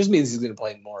 5? If it just means he's going to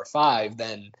play more 5,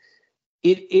 then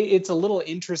it's a little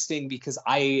interesting because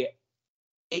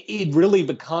it really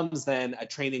becomes then a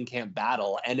training camp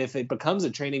battle. And if it becomes a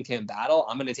training camp battle,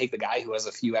 I'm going to take the guy who has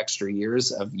a few extra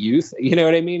years of youth, you know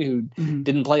what I mean, who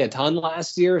didn't play a ton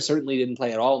last year, certainly didn't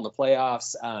play at all in the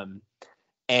playoffs,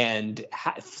 and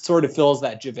sort of fills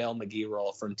that JaVale McGee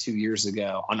role from 2 years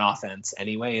ago on offense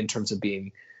anyway, in terms of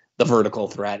being the vertical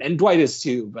threat. And Dwight is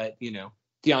too, but,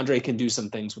 DeAndre can do some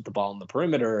things with the ball in the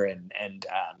perimeter and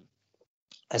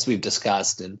as we've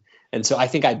discussed. And so I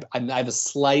think I have a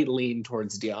slight lean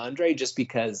towards DeAndre just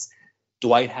because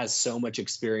Dwight has so much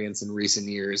experience in recent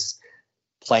years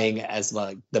playing as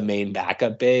like the main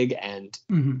backup big and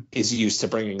is used to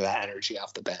bringing that energy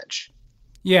off the bench.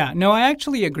 Yeah, no, I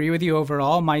actually agree with you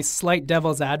overall. My slight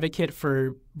devil's advocate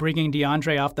for bringing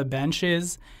DeAndre off the bench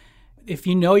is if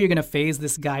you know you're going to phase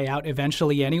this guy out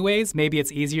eventually anyways, maybe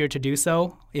it's easier to do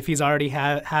so if he's already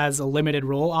has a limited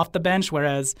role off the bench,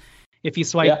 whereas if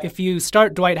you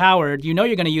start Dwight Howard, you know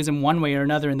you're going to use him one way or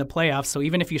another in the playoffs. So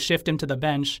even if you shift him to the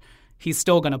bench, he's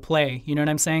still going to play. You know what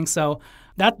I'm saying? So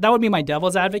that would be my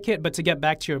devil's advocate. But to get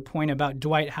back to your point about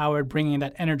Dwight Howard bringing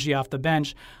that energy off the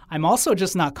bench, I'm also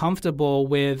just not comfortable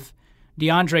with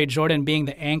DeAndre Jordan being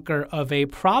the anchor of a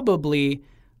probably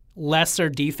lesser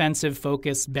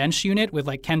defensive-focused bench unit with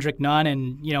like Kendrick Nunn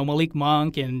and Malik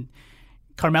Monk and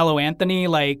Carmelo Anthony.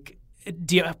 Like,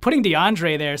 putting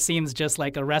DeAndre there seems just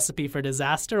like a recipe for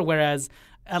disaster, whereas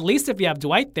at least if you have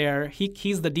Dwight there,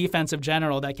 he's the defensive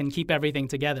general that can keep everything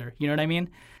together. You know what I mean?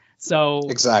 So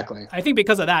exactly. I think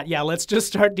because of that, let's just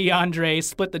start DeAndre,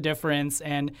 split the difference,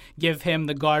 and give him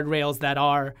the guardrails that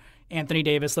are Anthony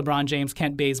Davis, LeBron James,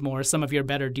 Kent Bazemore, some of your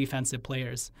better defensive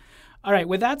players. All right,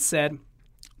 with that said,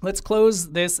 let's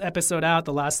close this episode out,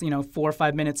 the last 4 or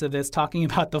 5 minutes of this, talking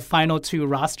about the final 2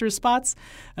 roster spots.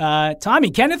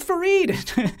 Tommy, Kenneth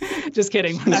Faried. Just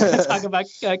kidding. We're not going to talk about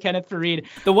Kenneth Faried.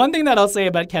 The one thing that I'll say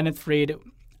about Kenneth Faried,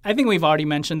 I think we've already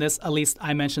mentioned this. At least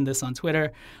I mentioned this on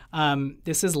Twitter.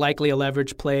 This is likely a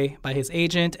leverage play by his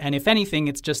agent. And if anything,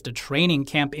 it's just a training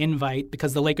camp invite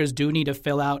because the Lakers do need to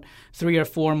fill out 3 or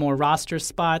 4 more roster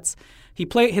spots.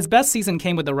 His best season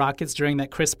came with the Rockets during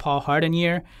that Chris Paul Harden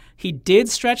year. He did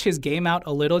stretch his game out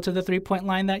a little to the three-point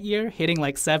line that year, hitting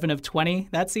like 7 of 20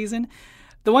 that season.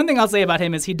 The one thing I'll say about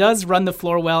him is he does run the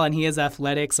floor well and he is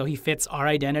athletic, so he fits our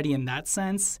identity in that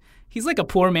sense. He's like a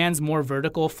poor man's more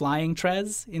vertical flying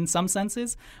Trez in some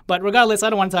senses. But regardless,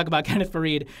 I don't want to talk about Kenneth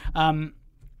Faried.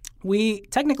 We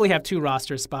technically have 2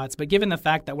 roster spots, but given the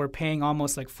fact that we're paying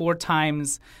almost like 4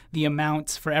 times the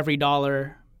amount for every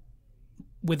dollar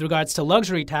with regards to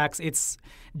luxury tax, it's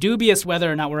dubious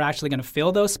whether or not we're actually going to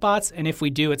fill those spots. And if we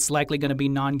do, it's likely going to be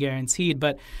non-guaranteed.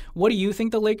 But what do you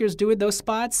think the Lakers do with those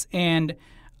spots? And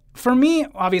for me,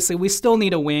 obviously, we still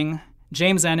need a wing.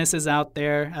 James Ennis is out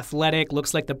there, athletic,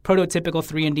 looks like the prototypical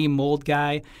 3-and-D mold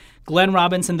guy. Glenn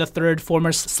Robinson III,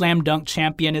 former slam dunk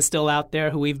champion, is still out there,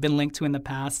 who we've been linked to in the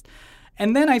past.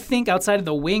 And then I think outside of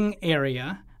the wing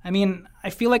area, I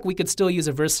feel like we could still use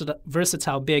a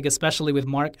versatile big, especially with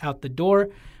Marc out the door.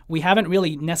 We haven't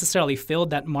really necessarily filled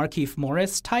that Markieff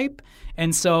Morris type.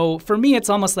 And so for me, it's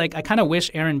almost like I kind of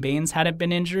wish Aaron Baines hadn't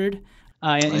been injured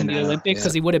in the Olympics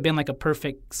because he would have been like a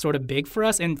perfect sort of big for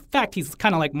us. In fact, he's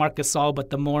kind of like Marc Gasol, but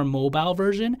the more mobile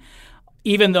version,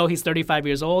 even though he's 35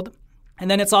 years old. And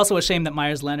then it's also a shame that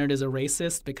Myers Leonard is a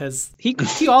racist because he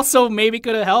also maybe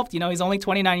could have helped. He's only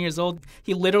 29 years old.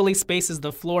 He literally spaces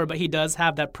the floor, but he does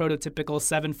have that prototypical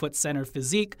 7-foot center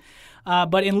physique.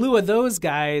 But in lieu of those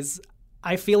guys,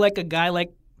 I feel like a guy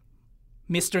like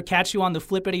Mr. Catch You on the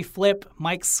Flippity Flip,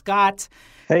 Mike Scott,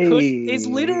 is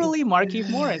literally Markieff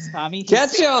Morris, Tommy.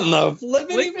 Catch you on the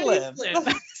flippity flip.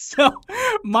 So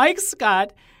Mike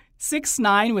Scott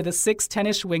 6'9" with a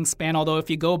 6'10"-ish wingspan, although if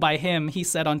you go by him, he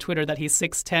said on Twitter that he's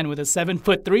 6'10" with a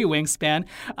 7'3" wingspan.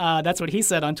 That's what he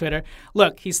said on Twitter.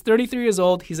 Look, he's 33 years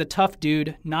old. He's a tough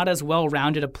dude, not as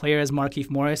well-rounded a player as Markieff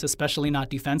Morris, especially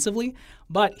not defensively,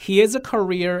 but he is a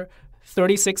career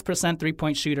 36%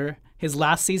 three-point shooter. His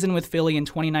last season with Philly in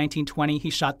 2019-20, he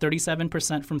shot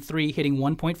 37% from three, hitting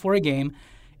 1.4 a game.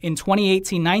 In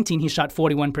 2018-19, he shot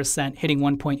 41%, hitting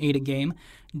 1.8 a game.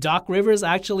 Doc Rivers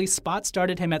actually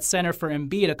spot-started him at center for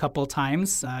Embiid a couple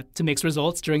times to mix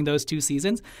results during those 2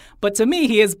 seasons. But to me,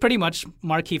 he is pretty much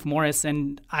Markieff Morris,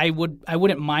 and I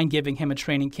wouldn't mind giving him a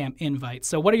training camp invite.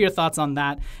 So what are your thoughts on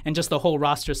that and just the whole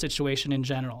roster situation in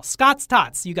general? Scott's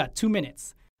Tots, you got 2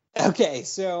 minutes. Okay,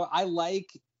 so I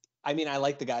like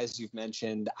the guys you've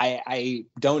mentioned. I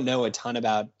don't know a ton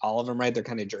about all of them, right? They're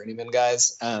kind of journeyman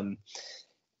guys.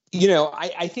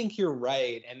 I think you're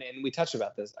right. And we touched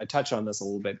on this a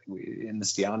little bit in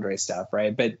this Deandre stuff,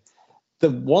 right? But the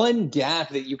one gap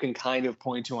that you can kind of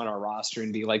point to on our roster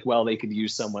and be like, well, they could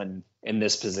use someone in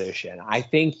this position. I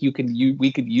think we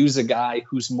could use a guy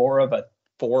who's more of a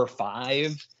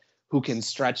 4-5 who can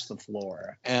stretch the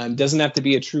floor and doesn't have to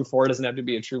be a true 4, doesn't have to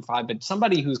be a true 5, but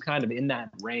somebody who's kind of in that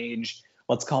range,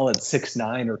 let's call it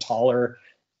 6'9" or taller,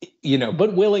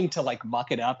 but willing to like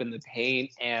muck it up in the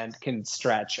paint and can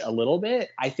stretch a little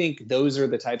bit. I think those are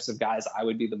the types of guys I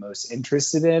would be the most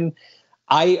interested in.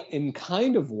 I am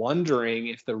kind of wondering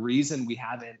if the reason we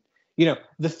haven't, the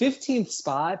 15th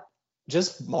spot,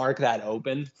 just mark that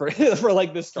open for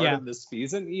like the start of this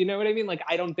season. You know what I mean? Like,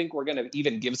 I don't think we're going to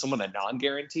even give someone a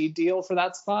non-guaranteed deal for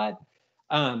that spot.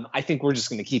 I think we're just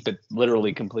going to keep it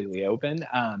literally completely open,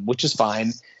 which is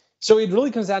fine. So it really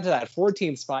comes down to that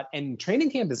 14th spot, and training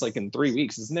camp is like in 3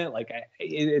 weeks, isn't it? Like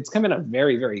it's coming up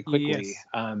very, very quickly.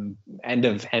 Yes. End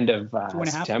of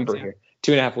September here,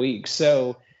 2.5 weeks.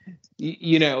 So,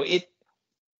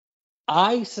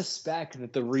 I suspect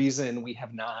that the reason we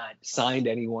have not signed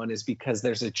anyone is because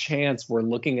there's a chance we're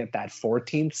looking at that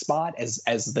 14th spot as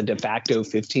the de facto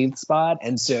 15th spot.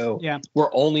 And so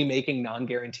we're only making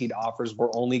non-guaranteed offers.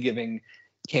 We're only giving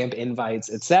camp invites,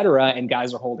 et cetera. And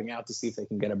guys are holding out to see if they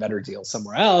can get a better deal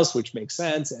somewhere else, which makes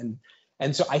sense. And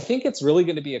so I think it's really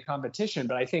going to be a competition,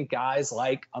 but I think guys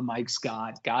like a Mike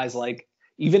Scott, guys like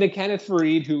even a Kenneth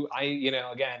Faried, who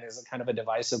again, is a kind of a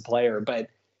divisive player, but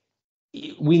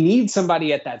we need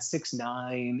somebody at that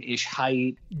 6'9"-ish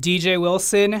height. DJ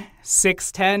Wilson,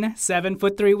 6'10", 7'3"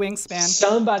 wingspan.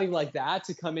 Somebody like that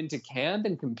to come into camp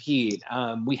and compete.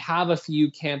 We have a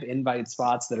few camp invite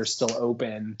spots that are still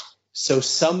open. So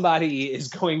somebody is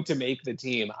going to make the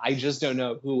team. I just don't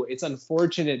know who. It's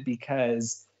unfortunate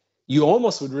because you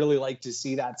almost would really like to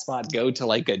see that spot go to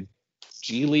like a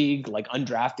G League, like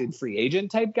undrafted free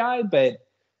agent type guy, but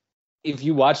if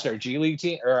you watched our G League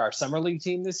team or our summer league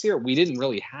team this year, we didn't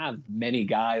really have many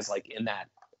guys like in that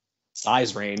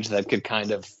size range that could kind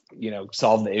of,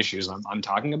 solve the issues I'm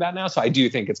talking about now. So I do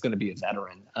think it's going to be a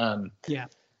veteran.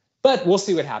 But we'll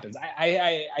see what happens.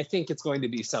 I think it's going to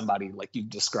be somebody like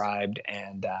you've described,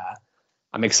 and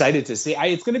I'm excited to see.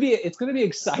 It's going to be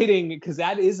exciting because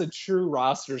that is a true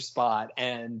roster spot.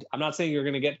 And I'm not saying you're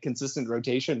going to get consistent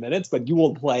rotation minutes, but you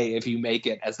will play if you make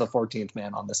it as the 14th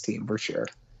man on this team for sure.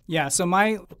 Yeah, so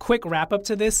my quick wrap-up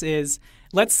to this is,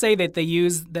 let's say that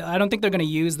I don't think they're going to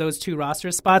use those 2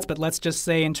 roster spots, but let's just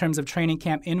say in terms of training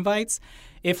camp invites,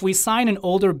 if we sign an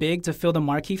older big to fill the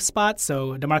Markieff spot,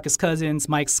 so DeMarcus Cousins,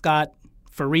 Mike Scott,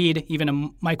 Faried, even a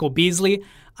Michael Beasley,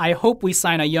 I hope we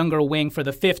sign a younger wing for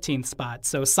the 15th spot.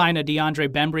 So sign a DeAndre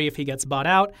Bembry if he gets bought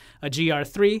out, a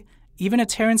GR3, even a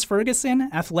Terrence Ferguson,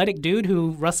 athletic dude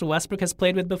who Russell Westbrook has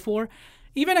played with before.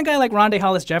 Even a guy like Rondae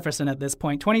Hollis-Jefferson at this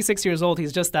point, 26 years old,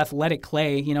 he's just athletic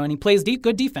clay, and he plays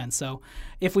good defense. So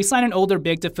if we sign an older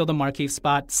big to fill the Markieff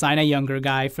spot, sign a younger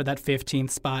guy for that 15th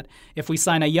spot. If we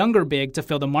sign a younger big to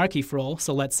fill the Markieff role,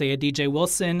 so let's say a DJ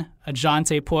Wilson, a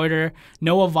Jonte Porter,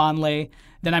 Noah Vonleh,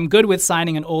 then I'm good with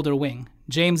signing an older wing,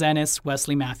 James Ennis,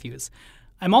 Wesley Matthews.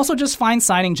 I'm also just fine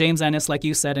signing James Ennis, like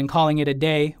you said, and calling it a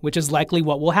day, which is likely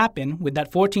what will happen with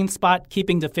that 14th spot,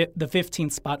 keeping the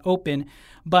 15th spot open.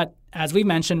 But as we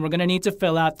mentioned, we're going to need to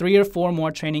fill out 3 or 4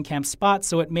 more training camp spots,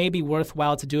 so it may be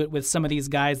worthwhile to do it with some of these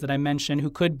guys that I mentioned who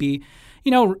could be,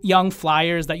 young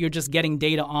flyers that you're just getting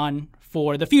data on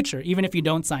for the future, even if you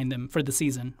don't sign them for the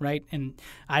season, right? And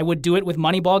I would do it with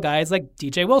Moneyball guys like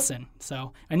DJ Wilson.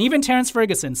 And even Terrence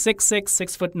Ferguson, 6'6",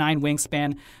 6'9"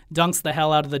 wingspan, dunks the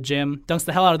hell out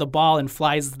of the ball and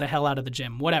flies the hell out of the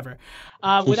gym, whatever.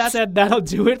 With that said, that'll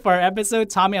do it for our episode.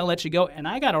 Tommy, I'll let you go. And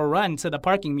I got to run to the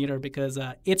parking meter because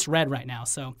it's red right now.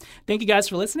 So thank you guys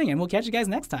for listening, and we'll catch you guys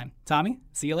next time. Tommy,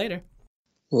 see you later.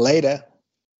 Later.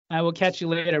 I will catch you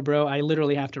later, bro. I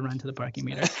literally have to run to the parking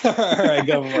meter. All right,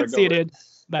 go for it. See you, dude.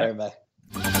 Bye. All right, bye.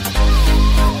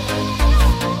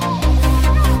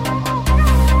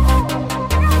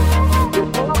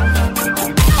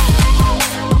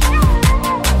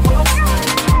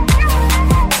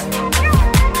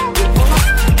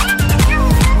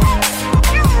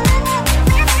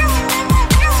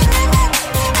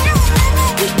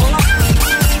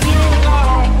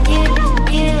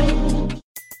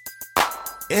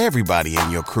 Everybody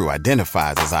in your crew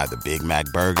identifies as either Big Mac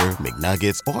Burger,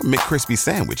 McNuggets, or McCrispy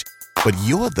Sandwich. But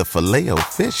you're the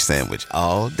Filet-O-Fish Sandwich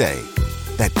all day.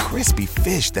 That crispy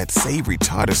fish, that savory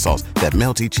tartar sauce, that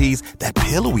melty cheese, that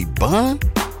pillowy bun.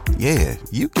 Yeah,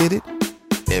 you get it.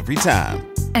 Every time.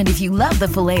 And if you love the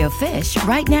Filet-O-Fish,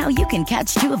 right now you can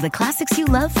catch 2 of the classics you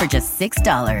love for just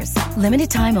 $6. Limited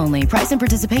time only. Price and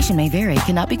participation may vary.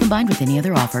 Cannot be combined with any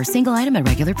other offer. Single item at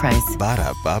regular price.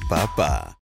 Ba-da-ba-ba-ba.